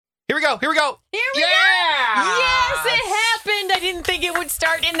Here we go. Here we go. Yes, it happened. I didn't think it would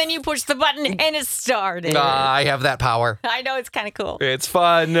start, and then you pushed the button, and it started. I have that power. I know, it's kind of cool. It's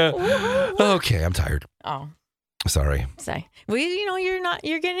fun. Okay, I'm tired. Oh. Sorry. Well,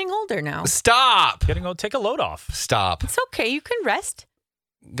 you're getting older now. Stop. Getting old. Take a load off. Stop. It's okay. You can rest.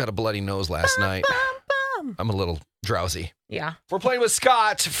 Got a bloody nose last night. I'm a little drowsy. Yeah. We're playing with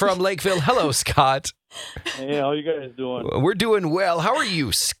Scott from Lakeville. Hello, Scott. Hey, how you guys doing? We're doing well. How are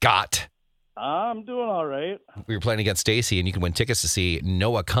you, Scott? I'm doing all right. We were playing against Staci, and you can win tickets to see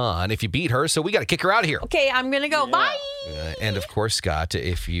Noah Khan if you beat her, so we got to kick her out of here. Okay, I'm going to go. Yeah. Bye. And, of course, Scott,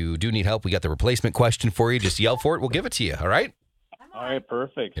 if you do need help, we got the replacement question for you. Just yell for it. We'll give it to you, all right? All right,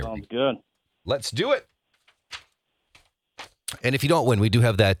 perfect. Here we Sounds good. Let's do it. And if you don't win, we do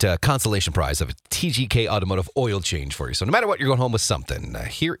have that consolation prize of a TGK Automotive oil change for you. So no matter what, you're going home with something.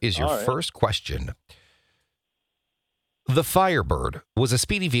 Here is your first question. The Firebird was a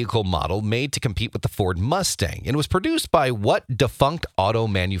speedy vehicle model made to compete with the Ford Mustang and was produced by what defunct auto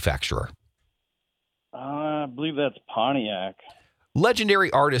manufacturer? I believe that's Pontiac. Legendary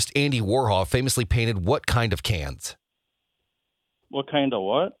artist Andy Warhol famously painted what kind of cans? What kind of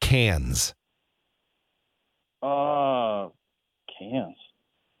what? Cans. Cans.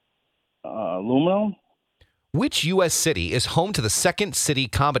 Aluminum? Which U.S. city is home to the Second City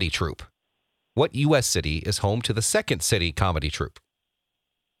comedy troupe? What U.S. city is home to the Second City comedy troupe?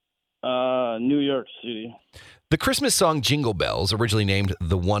 New York City. The Christmas song Jingle Bells, originally named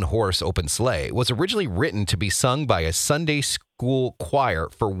The One Horse Open Sleigh, was originally written to be sung by a Sunday school choir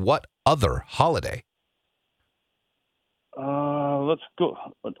for what other holiday? Let's go.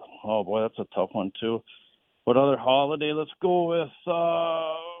 Oh, boy, that's a tough one, too. What other holiday? Let's go with,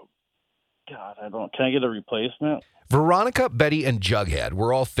 God, I don't. Can I get a replacement? Veronica, Betty, and Jughead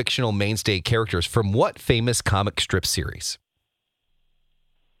were all fictional mainstay characters from what famous comic strip series?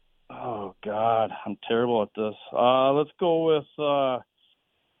 Oh, God, I'm terrible at this. Let's go with, God,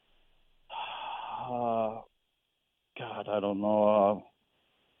 I don't know.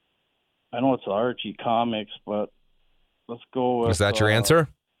 I know it's Archie Comics, but let's go with... Is that your answer?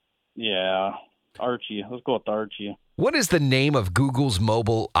 Yeah, Archie. Let's go with Archie. What is the name of Google's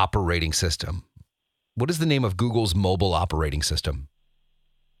mobile operating system? What is the name of Google's mobile operating system?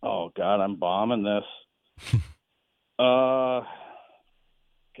 Oh, God, I'm bombing this.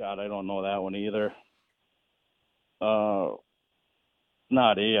 God, I don't know that one either.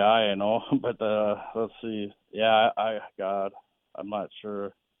 Not AI, I know, but let's see. Yeah, God, I'm not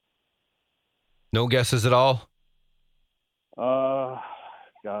sure. No guesses at all?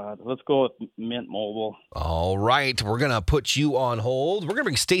 God, let's go with Mint Mobile. All right, we're going to put you on hold. We're going to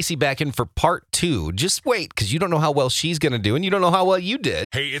bring Staci back in for part 2. Just wait, because you don't know how well she's going to do, and you don't know how well you did.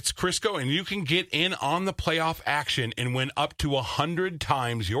 Hey, it's Crisco, and you can get in on the playoff action and win up to 100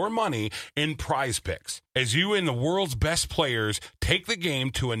 times your money in Prize Picks. As you and the world's best players take the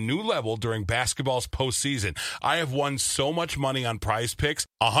game to a new level during basketball's postseason. I have won so much money on Prize Picks,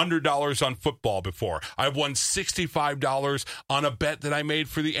 $100 on football before. I've won $65 on a bet that I made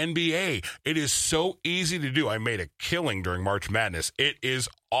for the NBA. It is so easy to do. I made a killing during March Madness. It is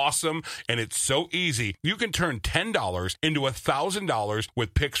awesome, and it's so easy. You can turn $10 into $1,000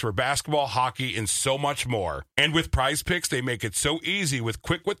 with picks for basketball, hockey, and so much more. And with Prize Picks, they make it so easy with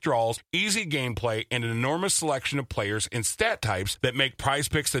quick withdrawals, easy gameplay, and an enormous selection of players and stat types that make Prize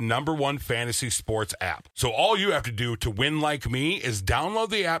Picks the #1 fantasy sports app. So all you have to do to win like me is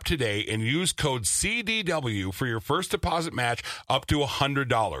download the app today and use code CDW for your first deposit match up to $100.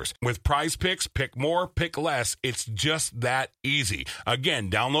 With Prize Picks, pick more, pick less. It's just that easy.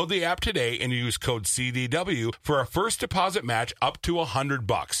 Again, download the app today and use code CDW for a first deposit match up to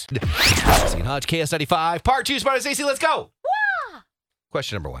 $100. St. Hodge, KS95, part 2, Smart as Staci, let's go.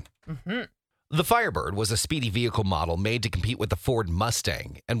 Question number 1. Mm-hmm. The Firebird was a speedy vehicle model made to compete with the Ford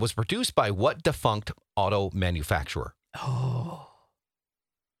Mustang and was produced by what defunct auto manufacturer? Oh.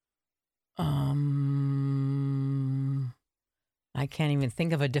 I can't even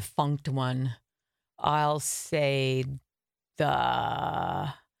think of a defunct one. I'll say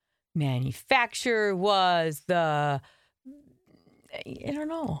the manufacturer was I don't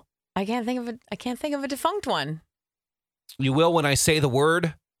know. I can't think of a defunct one. You will when I say the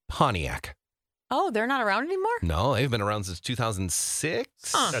word Pontiac. Oh, they're not around anymore? No, they've been around since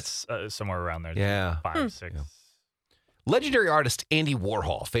 2006. That's somewhere around there. Yeah. 5, 6. Yeah. Legendary artist Andy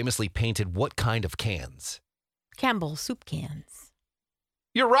Warhol famously painted what kind of cans? Campbell soup cans.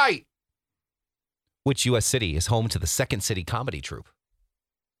 You're right. Which U.S. city is home to the Second City comedy troupe?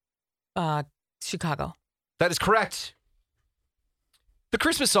 Chicago. That is correct. The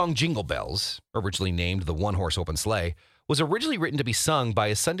Christmas song Jingle Bells, originally named The One Horse Open Sleigh, was originally written to be sung by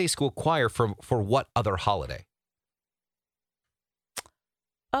a Sunday school choir for what other holiday?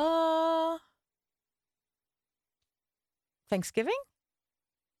 Thanksgiving?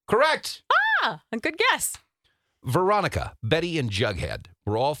 Correct. A good guess. Veronica, Betty, and Jughead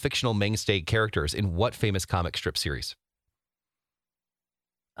were all fictional mainstay characters in what famous comic strip series?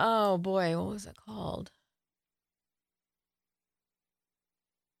 Oh boy, what was it called?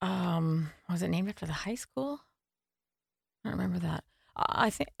 Was it named after the high school? I don't remember that. I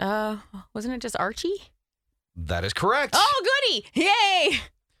think wasn't it just Archie? That is correct. Oh, goody! Yay!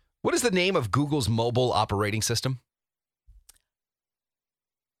 What is the name of Google's mobile operating system?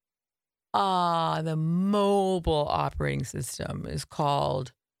 The mobile operating system is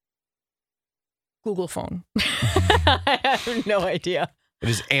called Google Phone. I have no idea. It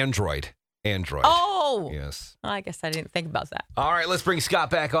is Android. Android. Oh! Yes. I guess I didn't think about that. All right, let's bring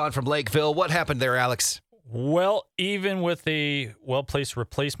Scott back on from Lakeville. What happened there, Alex? Well, even with a well-placed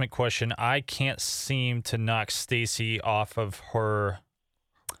replacement question, I can't seem to knock Staci off of her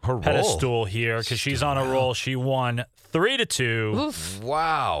pedestal here because she's on a roll. She won 3-2. Oof.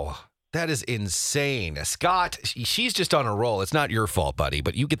 Wow. That is insane. Scott, she's just on a roll. It's not your fault, buddy,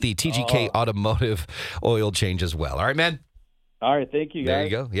 but you get the TGK Automotive oil change as well. All right, man? All right, thank you, guys. There you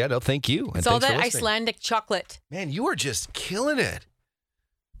go. Yeah, no, thank you. And It's all thanks for that listening. Icelandic chocolate. Man, you are just killing it.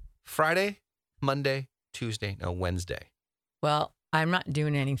 Friday, Monday, Tuesday, no, Wednesday. Well, I'm not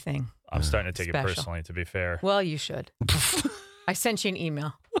doing anything. I'm starting to take Special. it personally, to be fair. Well, you should. I sent you an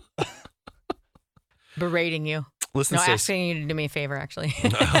email berating you. Listen, No, Stace. asking you to do me a favor, actually.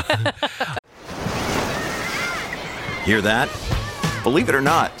 Hear that? Believe it or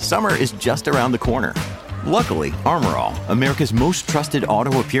not, summer is just around the corner. Luckily, Armor All, America's most trusted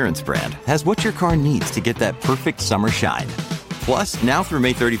auto appearance brand, has what your car needs to get that perfect summer shine. Plus, now through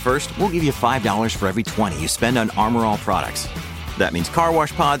May 31st, we'll give you $5 for every $20 you spend on Armor All products. That means car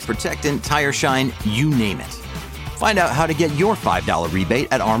wash pods, protectant, tire shine, you name it. Find out how to get your $5 rebate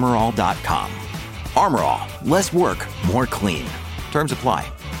at armorall.com. Armor All, less work, more clean. Terms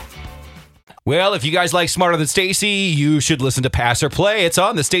apply. Well, if you guys like Smarter Than Stacy, you should listen to Pass or Play. It's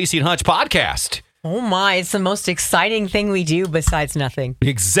on the Stacy and Hutch podcast. Oh my, it's the most exciting thing we do besides nothing.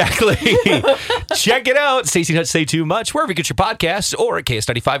 Exactly. Check it out. Stacy and Hutch Say Too Much, wherever you get your podcasts or at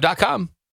ks95.com.